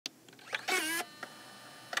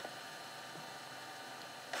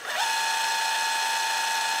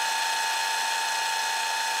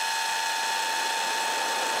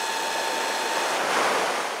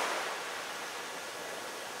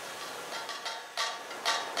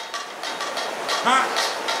Lie,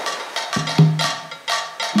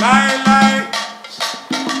 lie.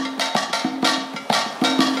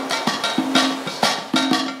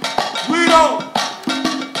 Widow.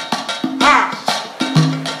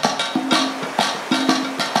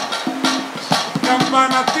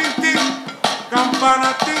 Campana tin tin,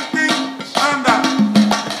 campana tin tin, anda.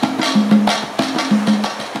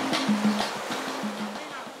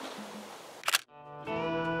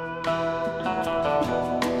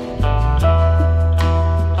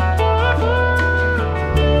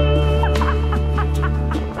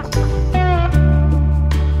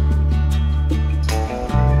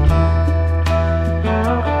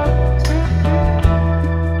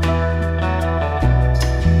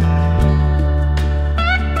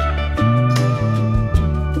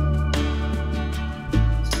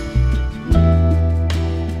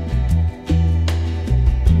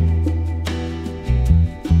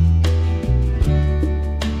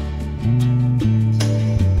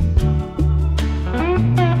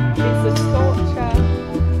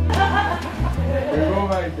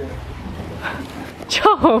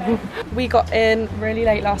 We got in really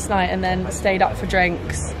late last night and then stayed up for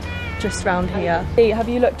drinks just around here. Hey, have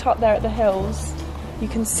you looked up there at the hills? You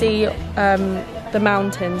can see the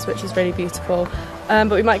mountains, which is really beautiful.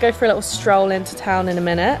 But we might go for a little stroll into town in a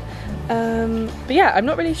minute. But yeah, I'm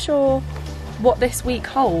not really sure what this week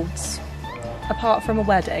holds, apart from a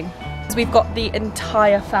wedding. So we've got the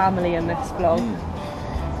entire family in this vlog.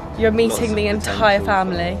 You're meeting the entire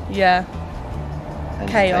family, yeah.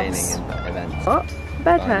 Chaos. What?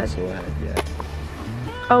 Bedhead? Yeah.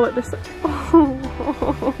 Oh, at this.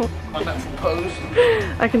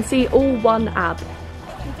 I can see all one ab.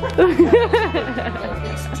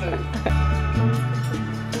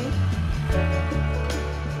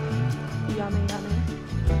 Yummy, yummy.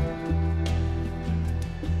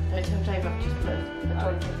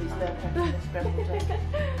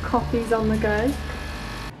 Coffee's on the go.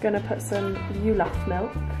 Gonna put some Ulaf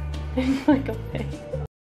milk in my coffee.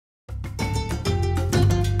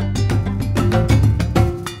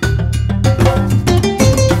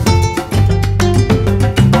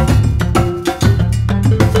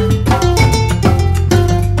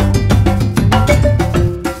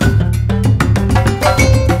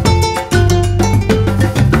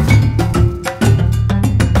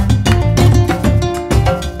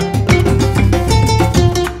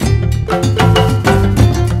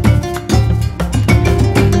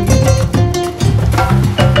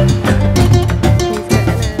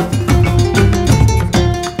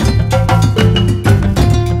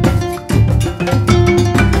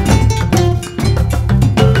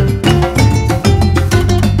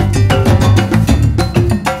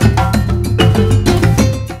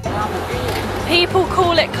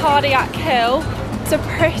 Hill. It's a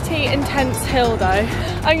pretty intense hill though.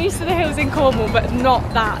 I'm used to the hills in Cornwall, but not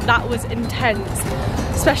that. That was intense,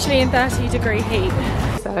 especially in 30-degree heat.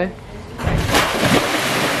 So,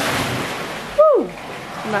 woo!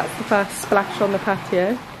 And that's the first splash on the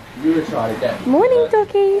patio. You were trying to get me. Morning,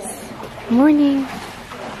 doggies. Morning.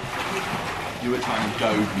 You were trying to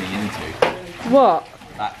goad me into what?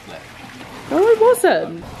 backflip. No, I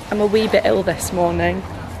wasn't. I'm a wee bit ill this morning,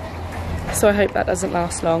 so I hope that doesn't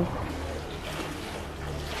last long.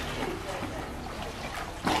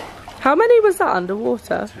 How many was that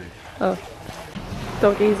underwater? 2. Oh.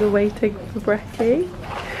 Doggies are waiting for brekkie.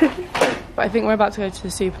 But I think we're about to go to the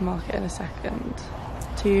supermarket in a second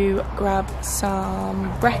to grab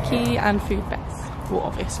some brekkie and food bits. Well,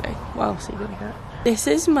 obviously. What else are you gonna get? This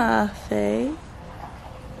is Murphy.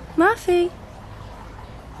 Murphy!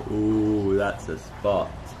 Ooh, that's a spot.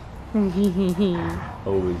 Oh, his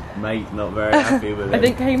mate's not very happy with it. I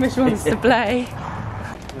think Hamish wants to play.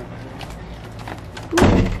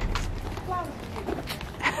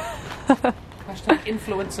 Hashtag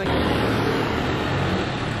influencing.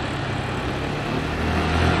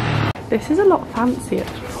 This is a lot fancier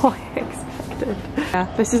than what I expected. Yeah,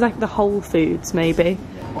 this is like the Whole Foods maybe.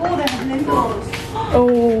 Oh, they have noodles.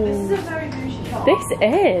 Oh. This is a very bougie shop. This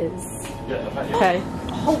is. Okay.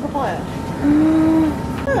 Whole papaya.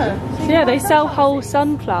 So yeah, they sell whole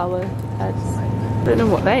sunflower heads. Don't know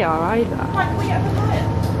what they are either. Can we get a papaya?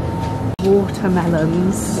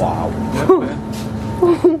 Watermelons. Wow.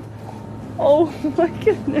 Oh my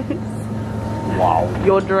goodness. Wow.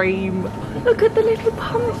 Your dream. Look at the little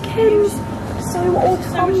pumpkins. So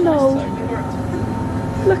autumnal.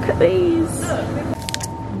 Look at these.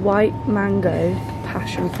 White mango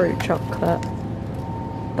passion fruit chocolate.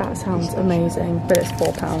 That sounds amazing, but it's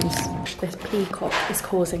 £4. This peacock is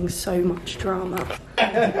causing so much drama.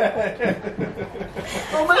 How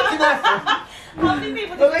many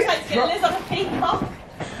people did it take to get Liz on a peacock?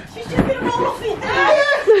 She's just gonna roll off the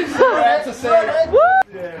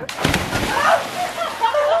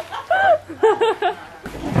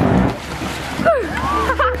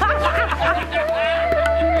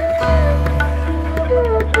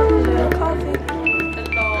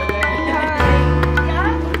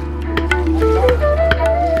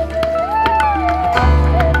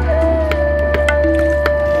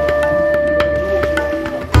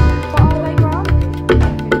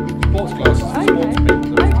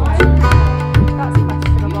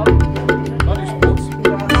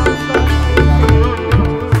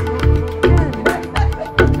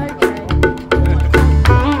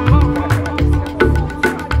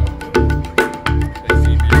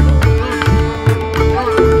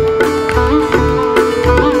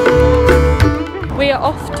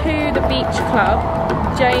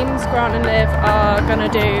James, Grant and Liv are gonna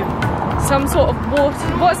do some sort of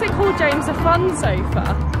what's it called, James? A fun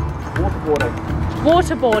sofa? Waterboarding.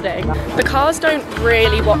 Waterboarding. The cars don't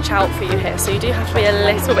really watch out for you here, so you do have to be a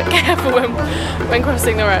little bit careful when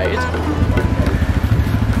crossing the road.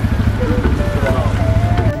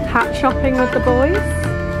 Hat shopping with the boys.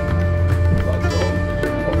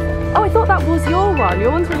 Oh, I thought that was your one.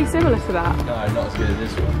 Your one's really similar to that. No, not as good as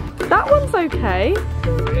this one. That one's okay.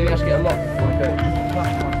 You actually get a lot like a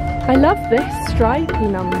flash one. I love this stripy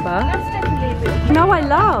number. That's definitely No, I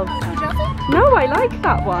love. No, I like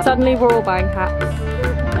that one. Suddenly we're all buying hats.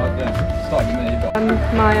 Starting with me, but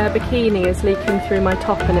My bikini is leaking through my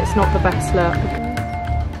top and it's not the best look.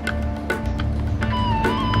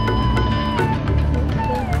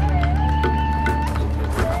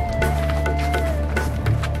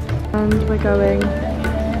 And we're going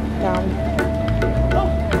down.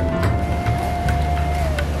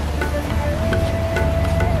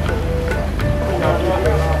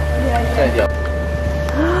 yeah.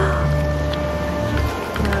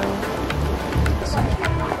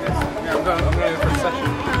 I'm going for a session.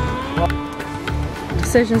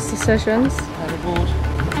 Decisions.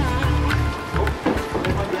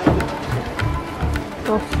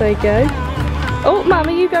 Off they go. Oh, Mum,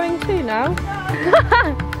 are you going too now?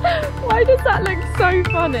 Why does that look so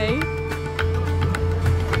funny?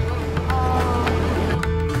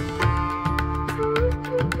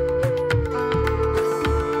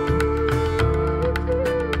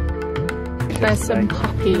 There's some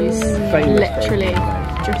puppies literally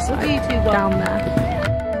just like down there.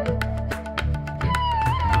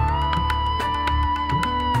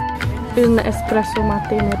 Un espresso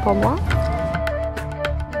martini pour moi.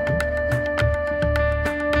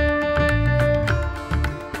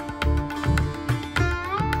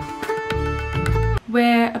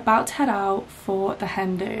 We're about to head out for the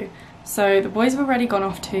hen do. So the boys have already gone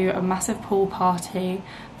off to a massive pool party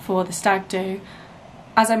for the stag do.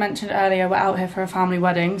 As I mentioned earlier, we're out here for a family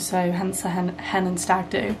wedding, so hence the hen and stag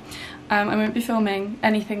do. I won't be filming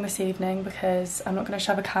anything this evening because I'm not going to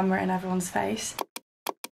shove a camera in everyone's face.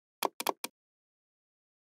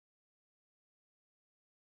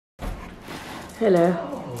 Hello.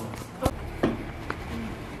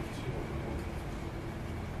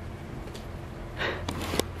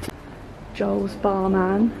 Joel's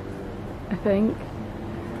barman, I think.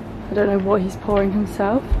 I don't know what he's pouring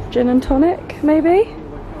himself. Gin and tonic, maybe?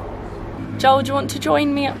 Joel, do you want to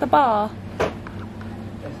join me at the bar?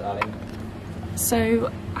 Yes, darling.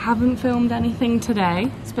 So, I haven't filmed anything today.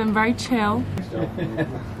 It's been very chill.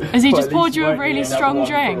 Has he just poured you a really strong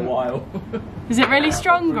drink? Is it really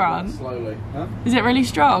strong, Grant? Slowly. Huh? Is it really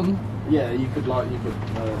strong? Yeah, you could light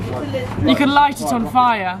it on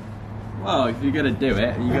fire. Well, if you're gonna do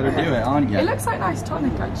it, you gotta do it, aren't you? It looks like nice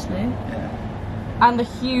tonic, actually. Yeah. And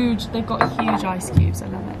they've got huge ice cubes. I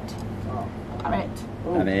love it. Love it.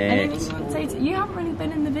 Love Anything it. you want to say? You haven't really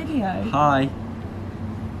been in the video. Hi.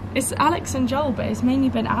 It's Alex and Joel, but it's mainly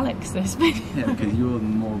been Alex this video. Yeah, because you're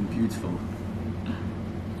more beautiful.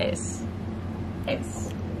 It's.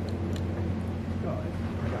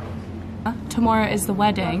 Tomorrow is the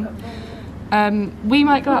wedding. We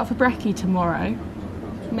might go out for brekkie tomorrow.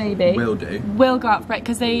 Maybe. Will do. We'll go out for it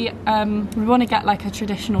because they we want to get like a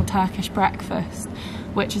traditional Turkish breakfast,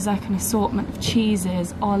 which is like an assortment of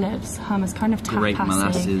cheeses, olives, hummus, kind of tapasy. Grape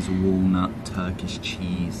molasses, walnut, Turkish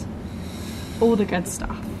cheese. All the good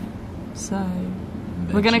stuff. So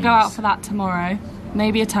we're gonna go out for that tomorrow.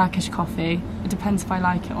 Maybe a Turkish coffee. It depends if I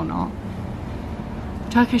like it or not.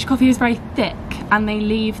 Turkish coffee is very thick and they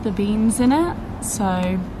leave the beans in it, so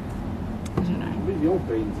I don't know. Leave your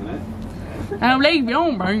beans in it. I'll leave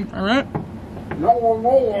your beans in it. No one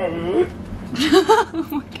more. Oh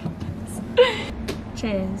my goodness.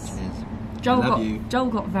 Cheers. Joel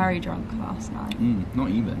got very drunk last night. Not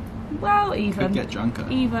even. Well, even. Could get drunker.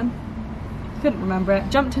 Even. Couldn't remember it.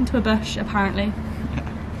 Jumped into a bush, apparently.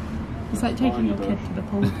 It's like taking your kid to the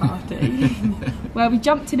pool party. Where we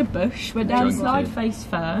jumped in a bush, went down slide face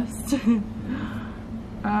first.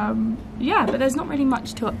 Yeah, but there's not really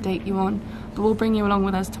much to update you on. But we'll bring you along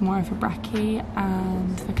with us tomorrow for brekkie,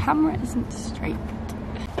 and the camera isn't straight.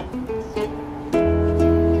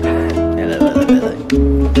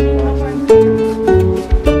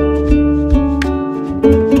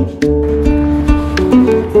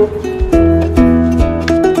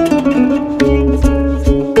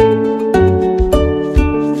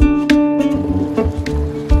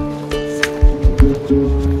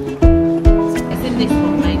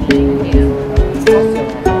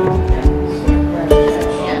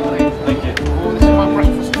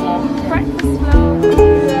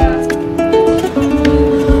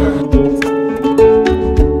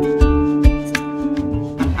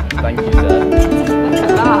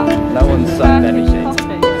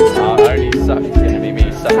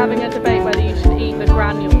 Having a debate whether you should eat the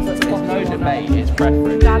granules at the bottom. No debate, it's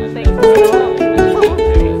preference. Dad thinks it's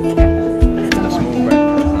The small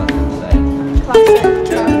breakfast,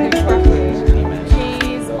 classic breakfast.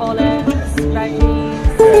 Cheese, olives, veggies,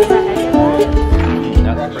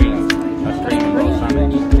 that's green. That's green balsamic.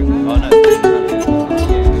 Oh no.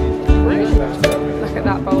 Look at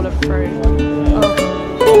that bowl of fruit. Oh.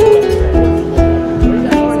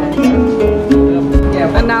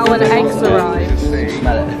 And now when eggs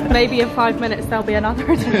arrive, maybe in 5 minutes there'll be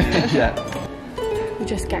another edition. Yeah. We're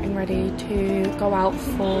just getting ready to go out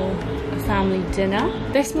for a family dinner.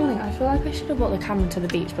 This morning I feel like I should have brought the camera to the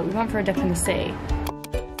beach, but we went for a dip in the sea.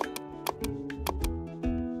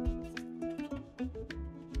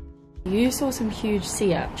 You saw some huge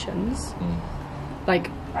sea urchins.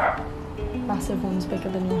 Like massive ones bigger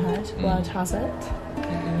than your head, word has it.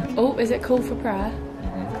 Oh, is it call for prayer?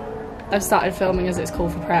 I've started filming as it's call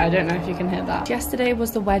for prayer. I don't know if you can hear that. Yesterday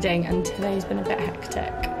was the wedding and today's been a bit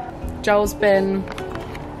hectic. Joel's been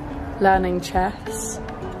learning chess.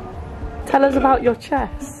 Tell us about your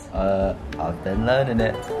chess. I've been learning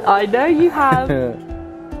it. I know you have. Yeah.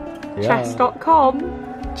 Chess.com.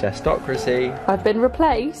 Chessocracy. I've been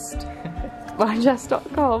replaced by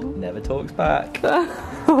chess.com. Never talks back.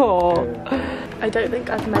 Oh. I don't think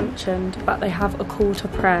I've mentioned, but they have a call to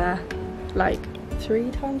prayer like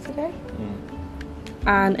 3 times a day.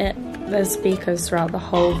 And there's speakers throughout the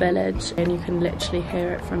whole village and you can literally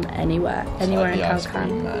hear it from anywhere in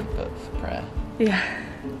Kalkan. Man, but for prayer. Yeah.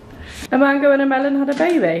 A mango and a melon had a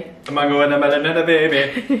baby. A mango and a melon and a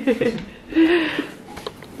baby.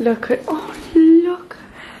 Look at, oh look,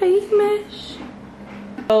 Hamish.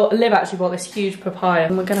 Oh, Liv actually bought this huge papaya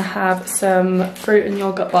and we're gonna have some fruit and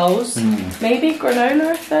yogurt bowls. Maybe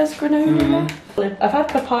granola if there's granola there. I've had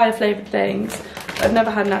papaya flavoured things, but I've never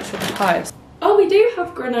had natural papayas. Oh, we do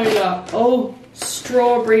have granola. Oh,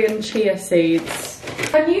 strawberry and chia seeds.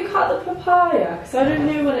 Can you cut the papaya? Because I don't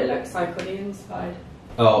know what it looks like on the inside.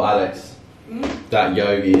 Oh, Alex, that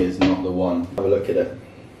yogi is not the one. Have a look at it.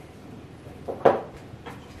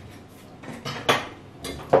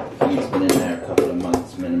 I think it's been in there a couple of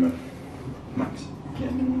months minimum. Max.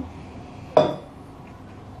 Yeah, minimum.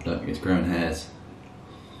 Look, it's growing hairs.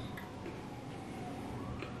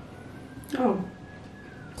 Oh.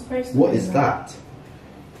 What is that?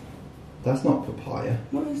 That's not papaya.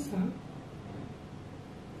 What is that?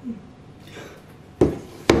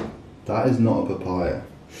 That is not a papaya.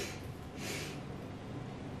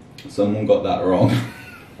 Someone got that wrong.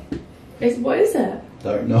 What is it?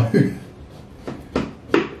 Don't know.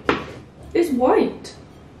 It's white.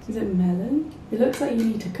 Is it melon? It looks like you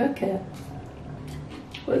need to cook it.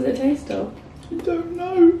 What does it taste of? I don't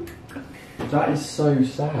know. That is so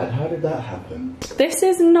sad. How did that happen? This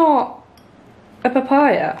is not a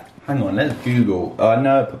papaya. Hang on, let's Google. I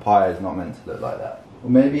know a papaya is not meant to look like that.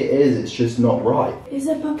 Well, maybe it is, it's just not ripe. It's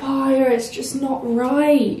a papaya, it's just not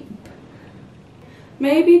ripe.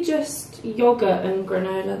 Maybe just yogurt and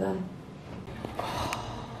granola then.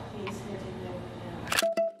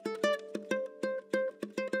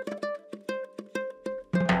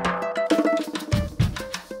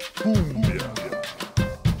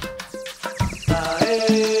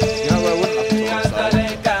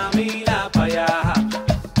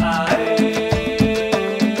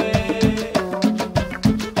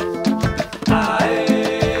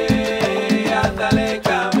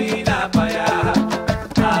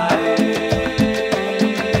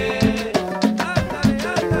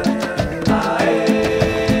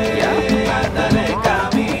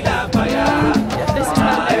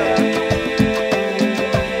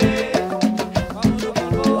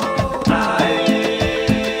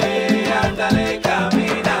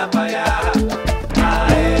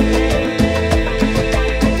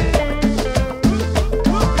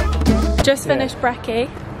 finished brekkie.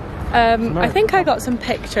 I think I got some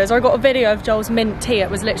pictures. I got a video of Joel's mint tea. It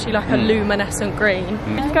was literally like a luminescent green.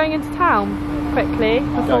 Just going into town quickly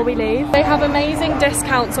before we leave. They have amazing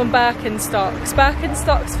discounts on Birkenstocks.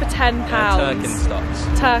 Birkenstocks for £10. Turkenstocks.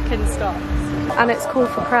 Turkenstocks. And it's called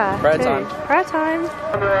for prayer. Prayer too. time. Prayer time.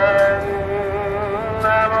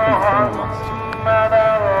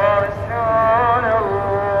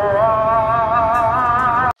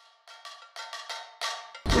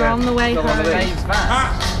 We're on the way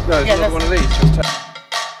home. No, it's not one of these. Just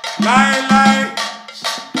Lie, lie.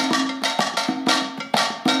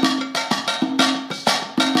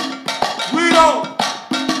 Guido.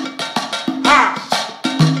 Ha.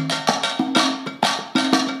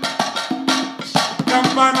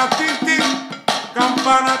 Campana ting ting.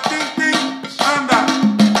 Campana ting ting.